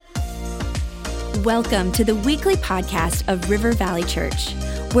Welcome to the weekly podcast of River Valley Church.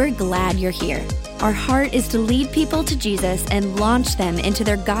 We're glad you're here. Our heart is to lead people to Jesus and launch them into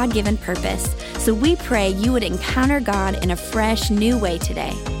their God-given purpose. So we pray you would encounter God in a fresh, new way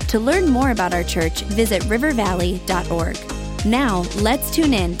today. To learn more about our church, visit rivervalley.org. Now, let's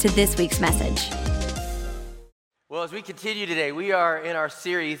tune in to this week's message. Well, as we continue today, we are in our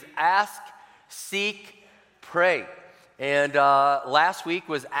series, Ask, Seek, Pray. And last week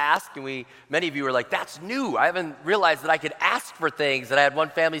was Ask, and many of you were like, that's new. I haven't realized that I could ask for things. And I had one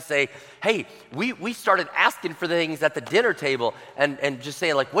family say, hey, we started asking for things at the dinner table and just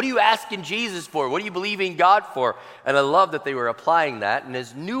saying, like, what are you asking Jesus for? What are you believing God for? And I love that they were applying that. And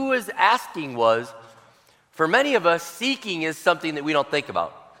as new as asking was, for many of us, seeking is something that we don't think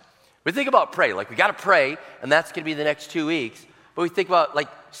about. We think about pray, like we got to pray, and that's going to be the next 2 weeks. But we think about like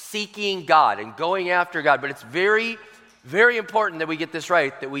seeking God and going after God. But it's very, very important that we get this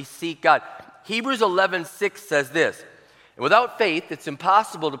right, that we seek God. Hebrews 11:6 says this, and without faith, it's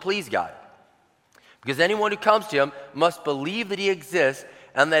impossible to please God, because anyone who comes to him must believe that he exists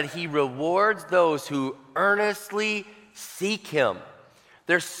and that he rewards those who earnestly seek him.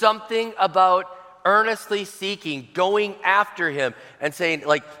 There's something about earnestly seeking, going after him and saying,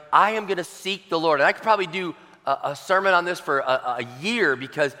 like, I am going to seek the Lord. And I could probably do a sermon on this for a year,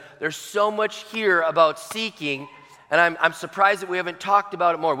 because there's so much here about seeking. And I'm surprised that we haven't talked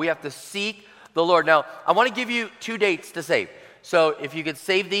about it more. We have to seek the Lord. Now, I want to give you 2 dates to save. So if you could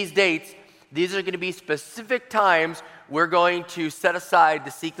save these dates, these are going to be specific times we're going to set aside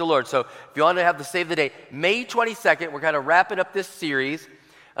to seek the Lord. So if you want to have the save the date, May 22nd, we're kind of wrapping up this series.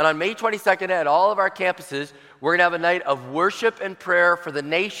 And on May 22nd at all of our campuses, we're going to have a night of worship and prayer for the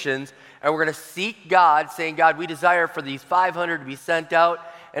nations. And we're going to seek God, saying, God, we desire for these 500 to be sent out.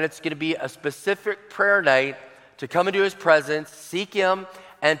 And it's going to be a specific prayer night to come into his presence, seek him,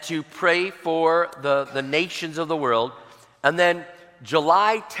 and to pray for the nations of the world. And then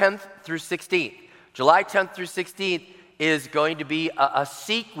July 10th through 16th. July 10th through 16th is going to be a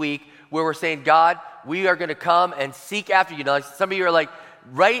seek week where we're saying, God, we are going to come and seek after you. Now, some of you are like,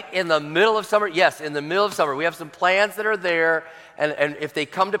 right in the middle of summer? Yes, in the middle of summer. We have some plans that are there, and if they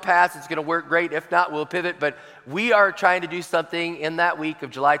come to pass, it's going to work great. If not, we'll pivot. But we are trying to do something in that week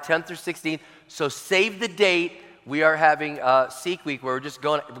of July 10th through 16th. So save the date. We are having a Seek Week where we're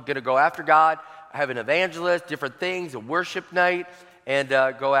going to go after God, have an evangelist, different things, a worship night, and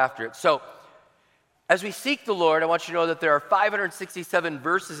go after it. So as we seek the Lord, I want you to know that there are 567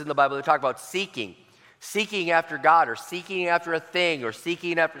 verses in the Bible that talk about seeking after God, or seeking after a thing, or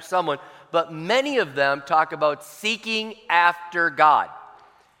seeking after someone. But many of them talk about seeking after God.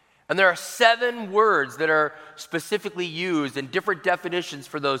 And there are 7 words that are specifically used in different definitions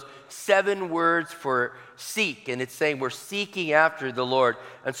for those 7 words for seek. And it's saying we're seeking after the Lord.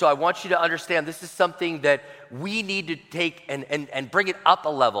 And so I want you to understand this is something that we need to take and bring it up a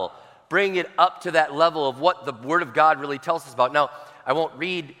level. Bring it up to that level of what the Word of God really tells us about. Now, I won't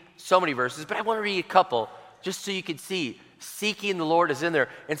read so many verses, but I want to read a couple just so you can see seeking the Lord is in there.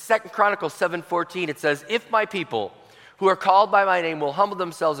 In 2 Chronicles 7:14, it says, if my people who are called by my name will humble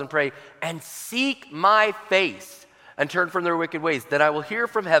themselves and pray and seek my face and turn from their wicked ways, then I will hear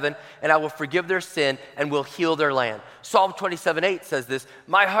from heaven and I will forgive their sin and will heal their land. Psalm 27:8 says this,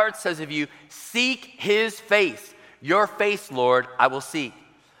 my heart says of you, seek his face. Your face, Lord, I will seek.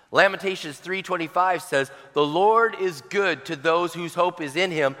 Lamentations 3:25 says, the Lord is good to those whose hope is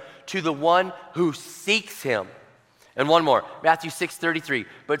in him, to the one who seeks him. And one more, Matthew 6:33,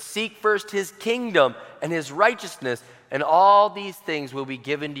 but seek first his kingdom and his righteousness, and all these things will be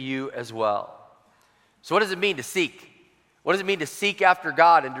given to you as well. So what does it mean to seek? What does it mean to seek after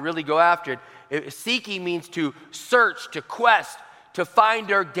God and to really go after it? Seeking means to search, to quest, to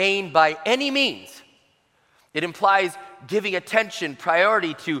find or gain by any means. It implies giving attention,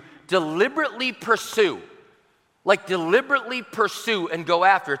 priority, to deliberately pursue. Like deliberately pursue and go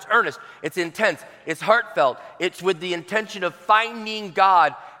after. It's earnest, it's intense, it's heartfelt. It's with the intention of finding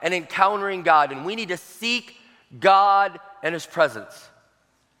God and encountering God. And we need to seek God and his presence.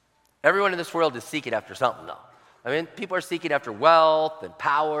 Everyone in this world is seeking after something, though. I mean, people are seeking after wealth and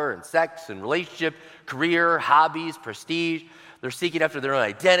power and sex and relationship, career, hobbies, prestige. They're seeking after their own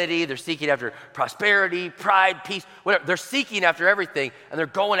identity. They're seeking after prosperity, pride, peace, whatever. They're seeking after everything, and they're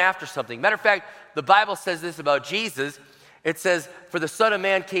going after something. Matter of fact, the Bible says this about Jesus. It says, for the Son of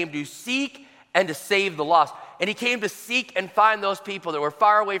Man came to seek and to save the lost. And he came to seek and find those people that were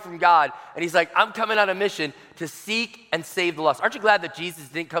far away from God. And he's like, I'm coming on a mission to seek and save the lost. Aren't you glad that Jesus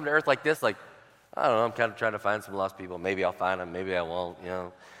didn't come to earth like this? Like, I don't know, I'm kind of trying to find some lost people. Maybe I'll find them, maybe I won't,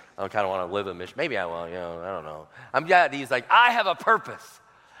 I kind of want to live a mission. Maybe I won't, I don't know. I'm glad he's like, I have a purpose.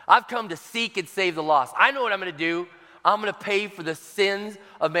 I've come to seek and save the lost. I know what I'm going to do. I'm going to pay for the sins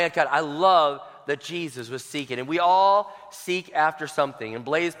of mankind. I love that Jesus was seeking, and we all seek after something. And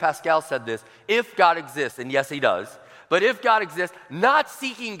Blaise Pascal said this, if God exists, and yes, he does, but if God exists, not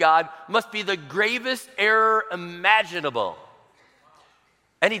seeking God must be the gravest error imaginable.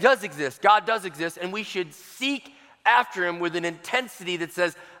 And he does exist. God does exist, and we should seek after him with an intensity that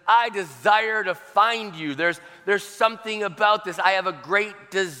says, I desire to find you. There's something about this. I have a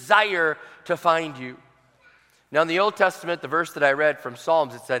great desire to find you. Now, in the Old Testament, the verse that I read from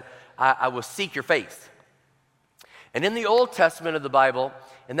Psalms, it said, I will seek your face. And in the Old Testament of the Bible,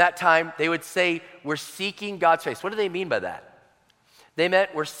 in that time, they would say, we're seeking God's face. What do they mean by that? They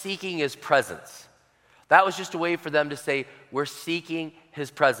meant we're seeking his presence. That was just a way for them to say, we're seeking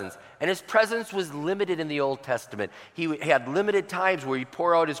his presence. And his presence was limited in the Old Testament. He had limited times where he'd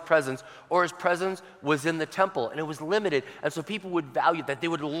pour out his presence, or his presence was in the temple, and it was limited. And so people would value that. They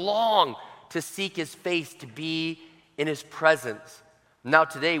would long to seek his face, to be in his presence. Now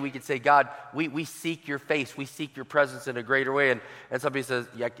today we could say, God, we seek your face. We seek your presence in a greater way. And somebody says,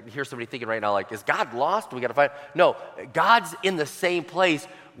 yeah, I can hear somebody thinking right now, like, is God lost? We got to find. No, God's in the same place.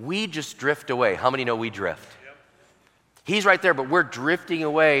 We just drift away. How many know we drift? Yep. He's right there, but we're drifting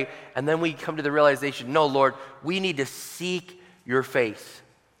away. And then we come to the realization, no, Lord, we need to seek your face.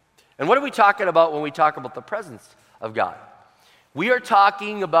 And what are we talking about when we talk about the presence of God? We are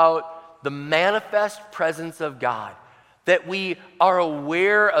talking about the manifest presence of God. That we are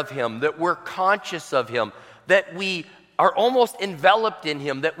aware of him, that we're conscious of him, that we are almost enveloped in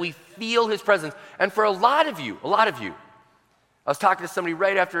him, that we feel his presence. And for a lot of you, I was talking to somebody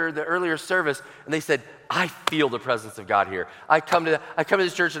right after the earlier service, and they said, I feel the presence of God here. I come to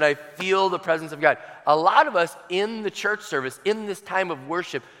this church and I feel the presence of God. A lot of us in the church service, in this time of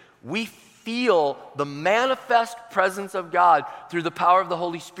worship, we feel the manifest presence of God through the power of the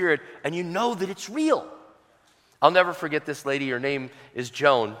Holy Spirit, and you know that it's real. I'll never forget this lady. Her name is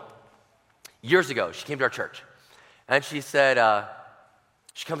Joan. Years ago, she came to our church. And she said,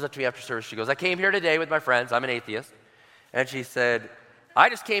 she comes up to me after service. She goes, I came here today with my friends. I'm an atheist. And she said, I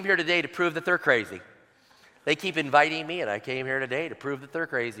just came here today to prove that they're crazy. They keep inviting me, and I came here today to prove that they're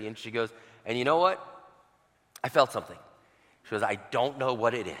crazy. And she goes, and you know what? I felt something. She goes, I don't know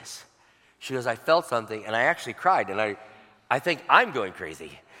what it is. She goes, I felt something, and I actually cried. And I think I'm going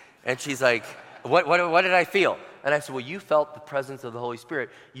crazy. And she's like, what did I feel? And I said, well, you felt the presence of the Holy Spirit.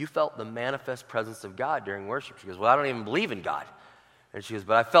 You felt the manifest presence of God during worship. She goes, well, I don't even believe in God. And she goes,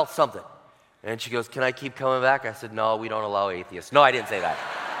 but I felt something. And she goes, can I keep coming back? I said, no, we don't allow atheists. No, I didn't say that.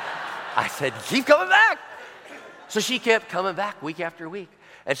 I said, keep coming back. So she kept coming back week after week.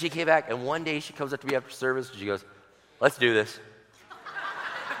 And she came back, and one day she comes up to me after service, and she goes, let's do this.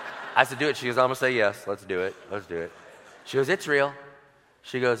 I said, do it. She goes, I'm going to say yes. Let's do it. Let's do it. She goes, it's real.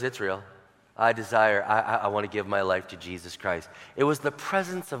 She goes, it's real. I want to give my life to Jesus Christ. It was the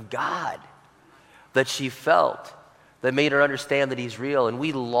presence of God that she felt that made her understand that he's real. And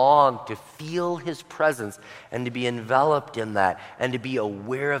we long to feel his presence and to be enveloped in that and to be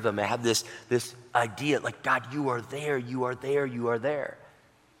aware of him and have this idea like, God, you are there, you are there, you are there.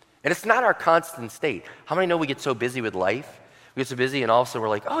 And it's not our constant state. How many know we get so busy with life? We get so busy and all of a sudden we're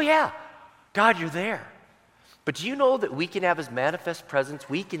like, oh yeah, God, you're there. But do you know that we can have his manifest presence?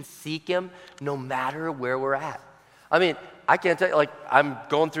 We can seek him no matter where we're at. I mean, I can't tell you, like, I'm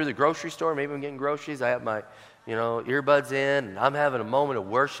going through the grocery store, maybe I'm getting groceries, I have my, earbuds in, and I'm having a moment of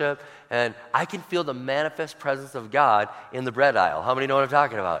worship, and I can feel the manifest presence of God in the bread aisle. How many know what I'm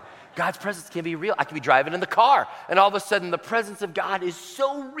talking about? God's presence can be real. I can be driving in the car, and all of a sudden the presence of God is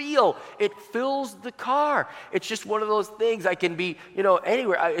so real. It fills the car. It's just one of those things. I can be,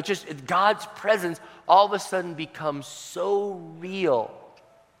 anywhere. God's presence all of a sudden becomes so real.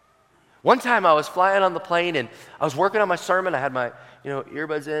 One time I was flying on the plane, and I was working on my sermon. I had my,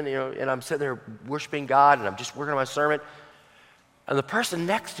 earbuds in, and I'm sitting there worshiping God, and I'm just working on my sermon. And the person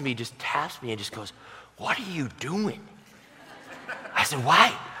next to me just taps me and just goes, what are you doing? I said,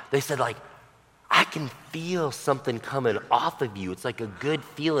 why? They said, I can feel something coming off of you. It's like a good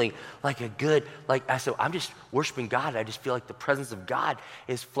feeling, I said, I'm just worshiping God. And I just feel like the presence of God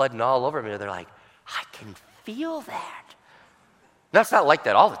is flooding all over me. And they're like, I can feel that. Now, it's not like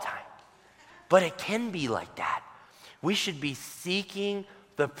that all the time, but it can be like that. We should be seeking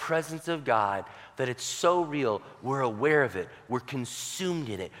the presence of God, that it's so real, we're aware of it, we're consumed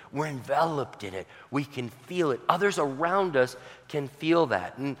in it, we're enveloped in it, we can feel it. Others around us can feel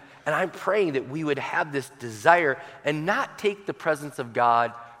that. And I'm praying that we would have this desire and not take the presence of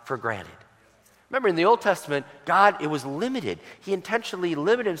God for granted. Remember, in the Old Testament, God, it was limited. He intentionally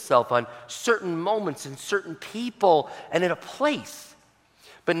limited himself on certain moments and certain people and in a place.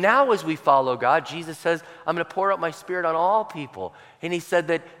 But now as we follow God, Jesus says, I'm going to pour out my Spirit on all people. And he said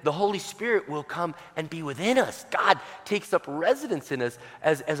that the Holy Spirit will come and be within us. God takes up residence in us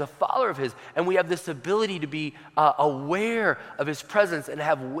as a follower of his. And we have this ability to be aware of his presence and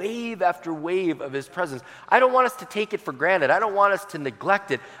have wave after wave of his presence. I don't want us to take it for granted. I don't want us to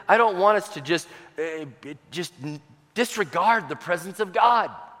neglect it. I don't want us to just disregard the presence of God.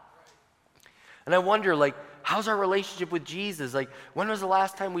 And I wonder, like, how's our relationship with Jesus? Like, when was the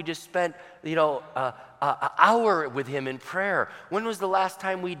last time we just spent, an hour with him in prayer? When was the last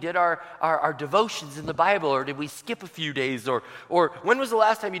time we did our devotions in the Bible? Or did we skip a few days? Or when was the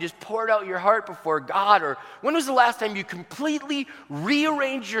last time you just poured out your heart before God? Or when was the last time you completely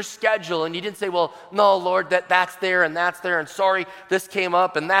rearranged your schedule and you didn't say, well, no, Lord, that's there and that's there, and sorry, this came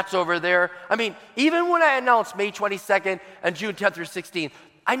up and that's over there. I mean, even when I announced May 22nd and June 10th through 16th,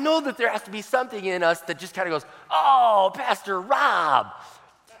 I know that there has to be something in us that just kind of goes, oh, Pastor Rob,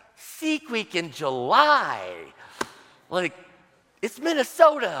 Seek Week in July. Like, it's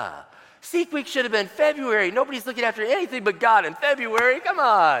Minnesota. Seek Week should have been February. Nobody's looking after anything but God in February. Come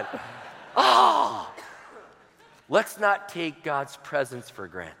on. Oh. Let's not take God's presence for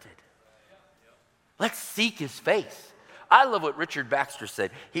granted. Let's seek his face. I love what Richard Baxter said.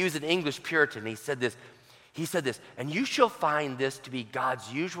 He was an English Puritan. He said this, and you shall find this to be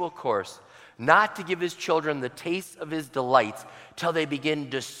God's usual course, not to give his children the taste of his delights till they begin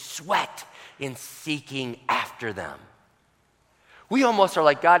to sweat in seeking after them. We almost are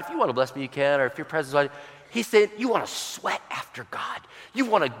like, God, if you want to bless me, you can, or if your presence, he said, you want to sweat after God. You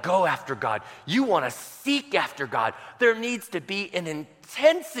want to go after God. You want to seek after God. There needs to be an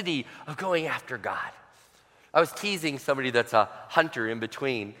intensity of going after God. I was teasing somebody that's a hunter in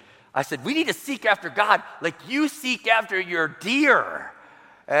between. I said, we need to seek after God like you seek after your deer.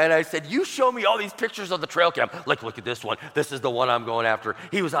 And I said, you show me all these pictures of the trail cam. Like, look at this one. This is the one I'm going after.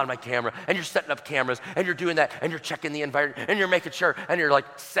 He was on my camera. And you're setting up cameras. And you're doing that. And you're checking the environment. And you're making sure. And you're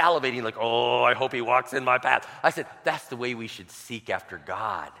like salivating like, oh, I hope he walks in my path. I said, that's the way we should seek after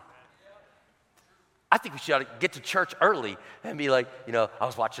God. I think we should get to church early and be like, I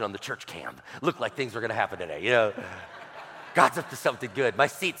was watching on the church cam. Looked like things were going to happen today, God's up to something good. My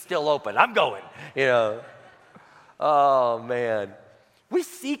seat's still open. I'm going, Oh, man. We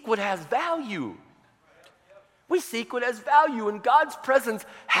seek what has value. We seek what has value, and God's presence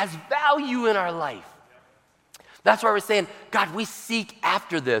has value in our life. That's why we're saying, God, we seek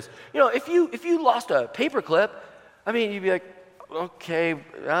after this. If you lost a paperclip, you'd be like, okay,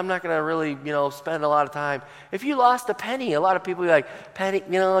 I'm not going to really, spend a lot of time. If you lost a penny, a lot of people be like, penny,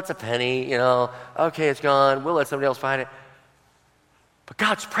 it's a penny, okay, it's gone. We'll let somebody else find it. But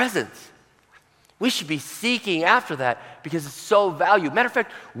God's presence, we should be seeking after that because it's so valued. Matter of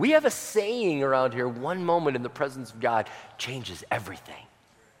fact, we have a saying around here, one moment in the presence of God changes everything.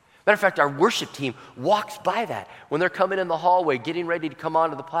 Matter of fact, our worship team walks by that. When they're coming in the hallway, getting ready to come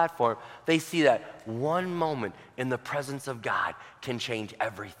onto the platform, they see that one moment in the presence of God can change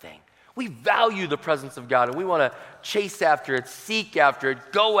everything. We value the presence of God, and we want to chase after it, seek after it,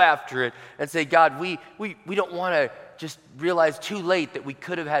 go after it, and say, God, we don't want to just realize too late that we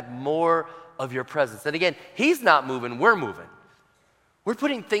could have had more of your presence. And again, he's not moving, we're moving. We're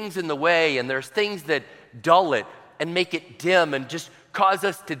putting things in the way, and there's things that dull it and make it dim and just cause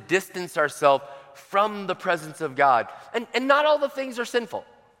us to distance ourselves from the presence of God. And not all the things are sinful.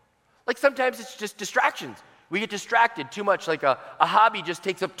 Like sometimes it's just distractions. We get distracted too much, like a hobby just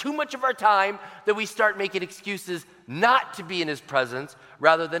takes up too much of our time that we start making excuses not to be in his presence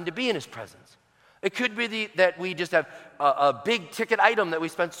rather than to be in his presence. It could be that we just have a big ticket item that we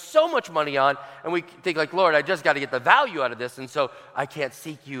spend so much money on, and we think like, Lord, I just got to get the value out of this, and so I can't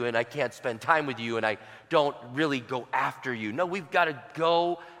seek you, and I can't spend time with you, and I don't really go after you. No, we've got to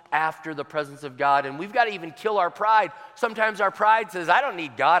go after the presence of God, and we've got to even kill our pride. Sometimes our pride says, I don't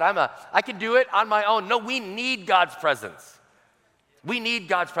need God. I can do it on my own. No, we need God's presence. We need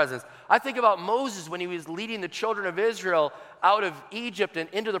God's presence. I think about Moses when he was leading the children of Israel out of Egypt and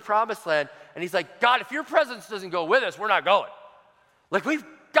into the promised land. And he's like, God, if your presence doesn't go with us, we're not going. Like, we've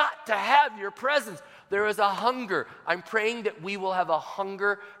got to have your presence. There is a hunger. I'm praying that we will have a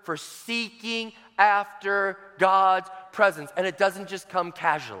hunger for seeking after God's presence. And it doesn't just come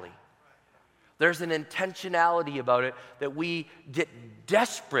casually. There's an intentionality about it that we get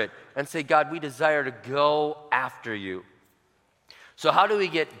desperate and say, God, we desire to go after you. So how do we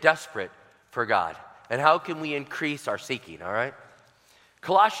get desperate for God? And how can we increase our seeking, all right?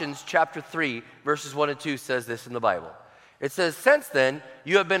 Colossians chapter 3, verses 1 and 2 says this in the Bible. It says, since then,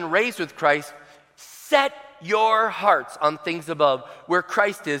 you have been raised with Christ. Set your hearts on things above, where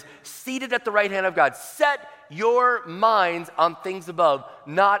Christ is, seated at the right hand of God. Set your minds on things above,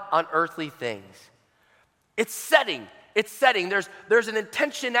 not on earthly things. It's setting. There's an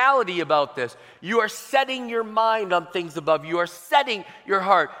intentionality about this. You are setting your mind on things above. You are setting your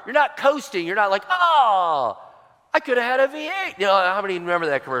heart. You're not coasting. You're not like, oh, I could have had a V8. You know, how many remember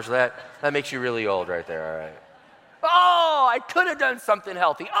that commercial? That makes you really old right there, all right. Oh, I could have done something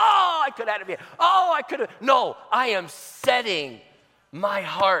healthy. Oh, I could have had a V8. Oh, I could have. No, I am setting my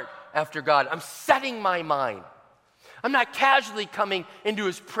heart after God. I'm setting my mind. I'm not casually coming into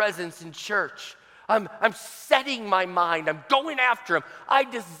his presence in church. I'm setting my mind. I'm going after him. I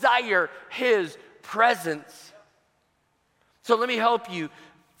desire his presence. So let me help you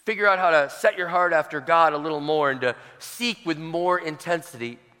figure out how to set your heart after God a little more and to seek with more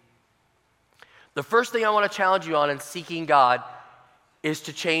intensity. The first thing I want to challenge you on in seeking God is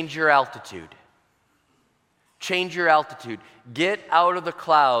to change your altitude. Change your altitude. Get out of the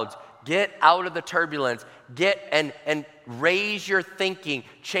clouds. Get out of the turbulence. Get and raise your thinking.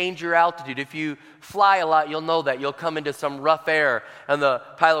 Change your altitude. If you fly a lot, you'll know that. You'll come into some rough air, and the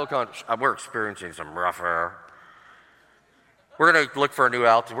pilot will come, we're experiencing some rough air. We're going to look for a new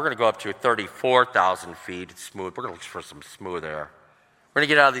altitude. We're going to go up to 34,000 feet. It's smooth. We're going to look for some smooth air. We're going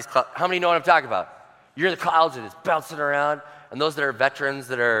to get out of these clouds. How many know what I'm talking about? You're in the clouds, and it's bouncing around, and those that are veterans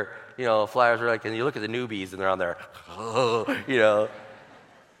that are, flyers are like, and you look at the newbies, and they're on there, And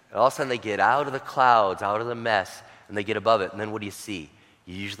all of a sudden, they get out of the clouds, out of the mess, and they get above it. And then what do you see?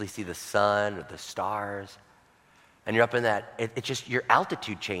 You usually see the sun or the stars. And you're up in that. It's just your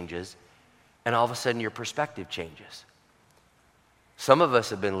altitude changes, and all of a sudden, your perspective changes. Some of us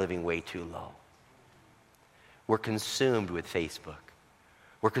have been living way too low. We're consumed with Facebook.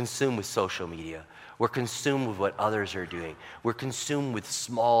 We're consumed with social media. We're consumed with what others are doing. We're consumed with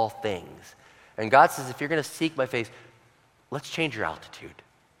small things. And God says, if you're going to seek my face, let's change your altitude.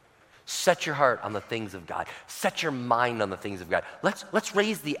 Set your heart on the things of God. Set your mind on the things of God. Let's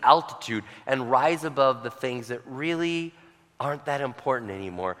raise the altitude and rise above the things that really aren't that important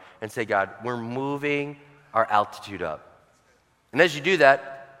anymore and say, God, we're moving our altitude up. And as you do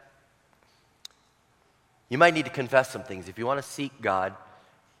that, you might need to confess some things. If you want to seek God,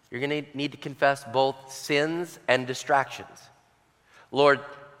 you're going to need to confess both sins and distractions. Lord,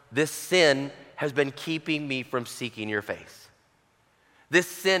 this sin has been keeping me from seeking your face. This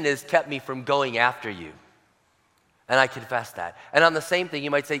sin has kept me from going after you. And I confess that. And on the same thing,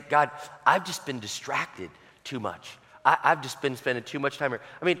 you might say, God, I've just been distracted too much. I've just been spending too much time here.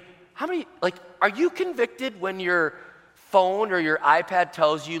 I mean, are you convicted when your phone or your iPad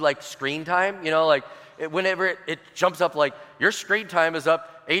tells you screen time? Whenever it jumps up your screen time is up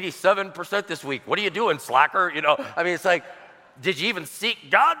 87% this week. What are you doing, slacker? It's like, did you even seek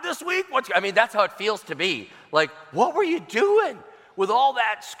God this week? That's how it feels to me. What were you doing with all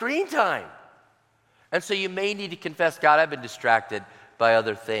that screen time? And so you may need to confess, God, I've been distracted by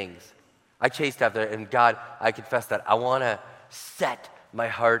other things. I chased after it, and God, I confess that. I want to set my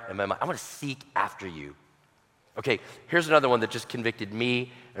heart and my mind. I want to seek after you. Okay, here's another one that just convicted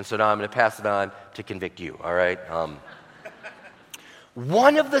me, and so now I'm going to pass it on to convict you, all right?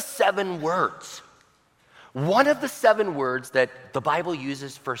 One of the seven words that the Bible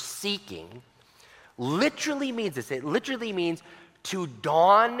uses for seeking literally means this. It literally means to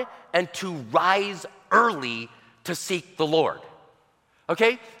dawn and to rise early to seek the Lord.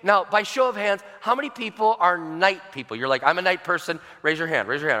 Okay? Now, by show of hands, how many people are night people? You're like, I'm a night person. Raise your hand.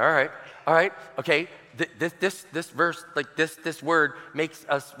 All right. Okay. This verse, this word makes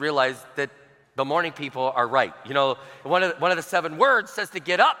us realize that the morning people are right. One of the seven words says to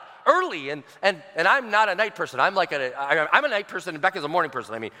get up early, and I'm not a night person. I'm a night person, and Becca's a morning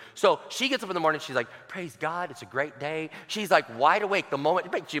person. So she gets up in the morning. She's like, praise God, it's a great day. She's like wide awake the moment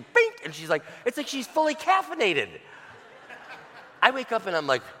it makes you bink, and she's like, it's like she's fully caffeinated. I wake up and I'm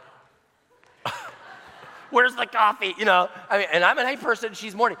like, where's the coffee? And I'm a night person,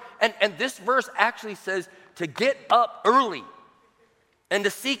 she's morning. And this verse actually says to get up early and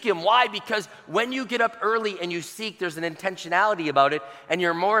to seek him. Why? Because when you get up early and you seek, there's an intentionality about it, and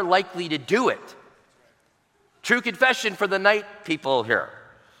you're more likely to do it. True confession for the night people here.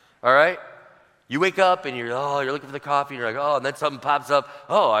 All right? You wake up and you're looking for the coffee, and you're like, and then something pops up.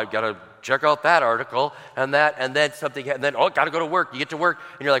 I've got to check out that article and then something, and then, got to go to work. You get to work,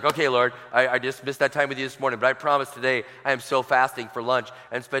 and you're like, okay, Lord, I just missed that time with you this morning, but I promise today I am so fasting for lunch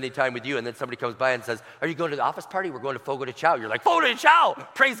and spending time with you. And then somebody comes by and says, are you going to the office party? We're going to Fogo de Chao. You're like, Fogo de Chao,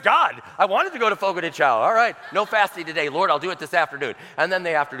 praise God. I wanted to go to Fogo de Chao. All right, no fasting today. Lord, I'll do it this afternoon. And then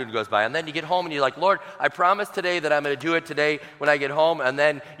the afternoon goes by, and then you get home and you're like, Lord, I promise today that I'm going to do it today when I get home. And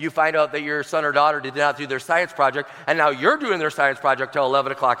then you find out that your son or daughter did not do their science project, and now you're doing their science project till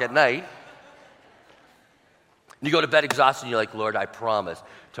 11 o'clock at night. You go to bed exhausted and you're like, Lord, I promise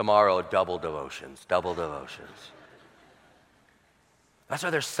tomorrow double devotions. That's why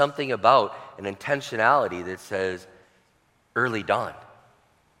there's something about an intentionality that says, early dawn,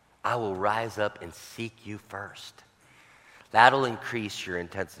 I will rise up and seek you first. That'll increase your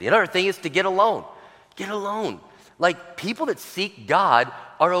intensity. Another thing is to get alone. Get alone. Like, people that seek God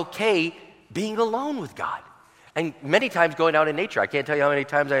are okay being alone with God. And many times going out in nature. I can't tell you how many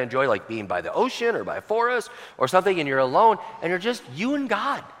times I enjoy like being by the ocean or by a forest or something, and you're alone and you're just you and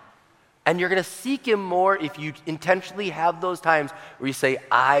God. And you're going to seek him more if you intentionally have those times where you say,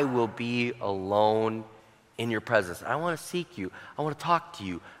 I will be alone in your presence. I want to seek you. I want to talk to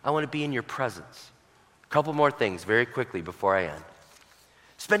you. I want to be in your presence. A couple more things very quickly before I end.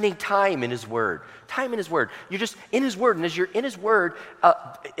 Spending time in his word. Time in his word. You're just in his word. And as you're in his word,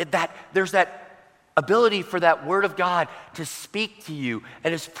 there's that ability for that word of God to speak to you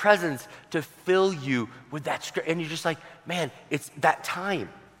and his presence to fill you with that script. And you're just like, man, it's that time.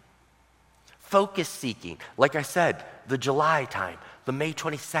 Focus seeking. Like I said, the July time, the May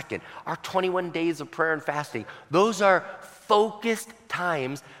 22nd, our 21 days of prayer and fasting. Those are focused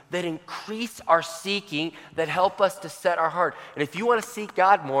times that increase our seeking, that help us to set our heart. And if you want to seek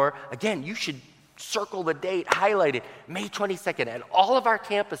God more, again, you should circle the date, highlight it, May 22nd, at all of our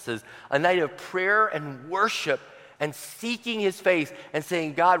campuses, a night of prayer and worship and seeking his face and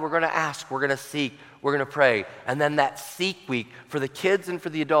saying, God, we're going to ask, we're going to seek, we're going to pray. And then that seek week for the kids and for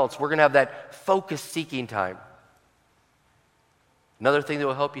the adults, we're going to have that focused seeking time. Another thing that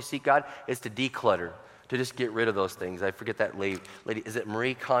will help you seek God is to declutter, to just get rid of those things. I forget that lady, is it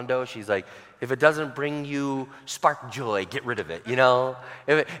Marie Kondo? She's like, if it doesn't bring you spark joy, get rid of it, you know?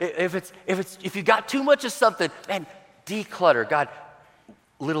 If you got too much of something, man, declutter. God,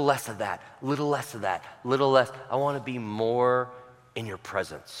 little less of that, little less of that, little less. I want to be more in your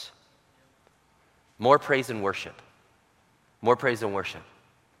presence. More praise and worship. More praise and worship.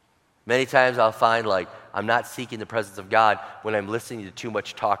 Many times I'll find like I'm not seeking the presence of God when I'm listening to too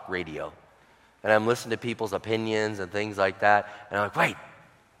much talk radio. And I'm listening to people's opinions and things like that. And I'm like, wait,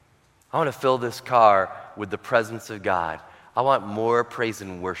 I want to fill this car with the presence of God. I want more praise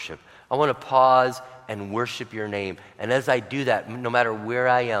and worship. I want to pause and worship your name. And as I do that, no matter where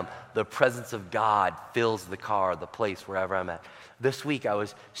I am, the presence of God fills the car, the place, wherever I'm at. This week I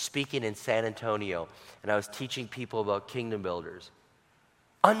was speaking in San Antonio, and I was teaching people about kingdom builders.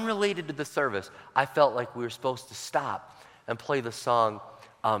 Unrelated to the service, I felt like we were supposed to stop and play the song,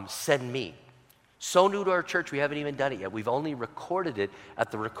 Send Me. So new to our church, we haven't even done it yet. We've only recorded it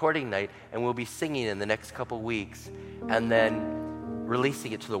at the recording night, and we'll be singing in the next couple weeks and then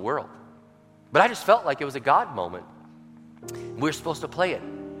releasing it to the world. But I just felt like it was a God moment. We were supposed to play it.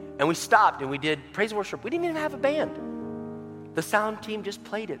 And we stopped and we did praise and worship. We didn't even have a band. The sound team just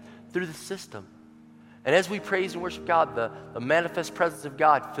played it through the system. And as we praised and worshiped God, the manifest presence of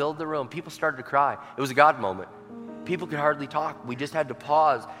God filled the room. People started to cry. It was a God moment. People could hardly talk. We just had to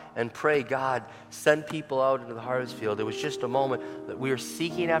pause and pray, God, send people out into the harvest field. It was just a moment that we were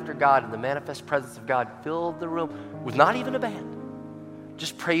seeking after God, and the manifest presence of God filled the room with not even a band.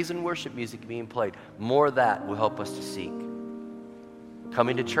 Just praise and worship music being played. More of that will help us to seek.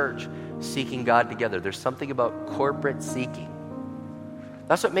 Coming to church, seeking God together. There's something about corporate seeking.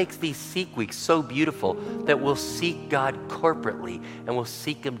 That's what makes these Seek Weeks so beautiful, that we'll seek God corporately and we'll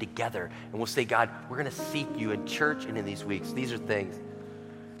seek him together. And we'll say, God, we're going to seek you in church and in these weeks. These are things.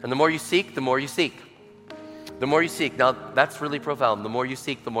 And the more you seek, the more you seek. The more you seek. Now, that's really profound. The more you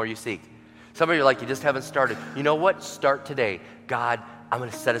seek, the more you seek. Some of you are like, you just haven't started. You know what? Start today. God, I'm going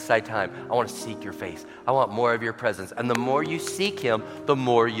to set aside time. I want to seek your face. I want more of your presence. And the more you seek him, the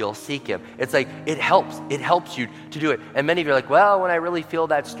more you'll seek him. It's like, it helps. It helps you to do it. And many of you are like, well, when I really feel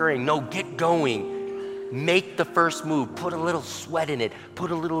that stirring. No, get going. Make the first move. Put a little sweat in it.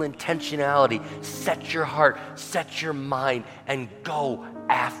 Put a little intentionality. Set your heart. Set your mind. And go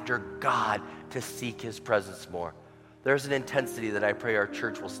after God to seek his presence more. There's an intensity that I pray our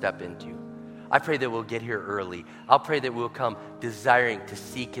church will step into. I pray that we'll get here early. I'll pray that we'll come desiring to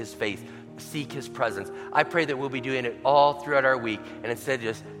seek his face, seek his presence. I pray that we'll be doing it all throughout our week, and instead of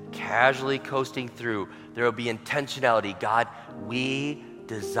just casually coasting through, there will be intentionality. God, we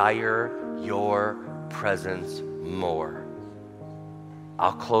desire your presence more.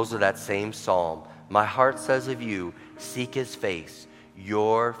 I'll close with that same psalm. My heart says of you, seek his face.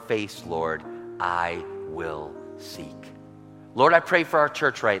 Your face, Lord, I will seek. Lord, I pray for our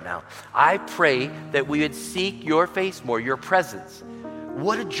church right now. I pray that we would seek your face more, your presence.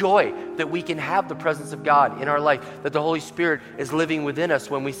 What a joy that we can have the presence of God in our life, that the Holy Spirit is living within us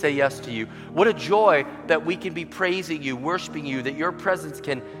when we say yes to you. What a joy that we can be praising you, worshiping you, that your presence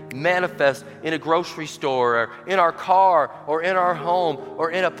can manifest in a grocery store or in our car or in our home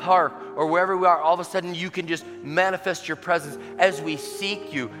or in a park or wherever we are. All of a sudden you can just manifest your presence as we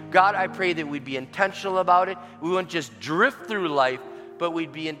seek you. God, I pray that we'd be intentional about it. We wouldn't just drift through life, but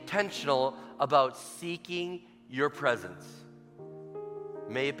we'd be intentional about seeking your presence.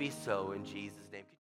 May it be so in Jesus' name.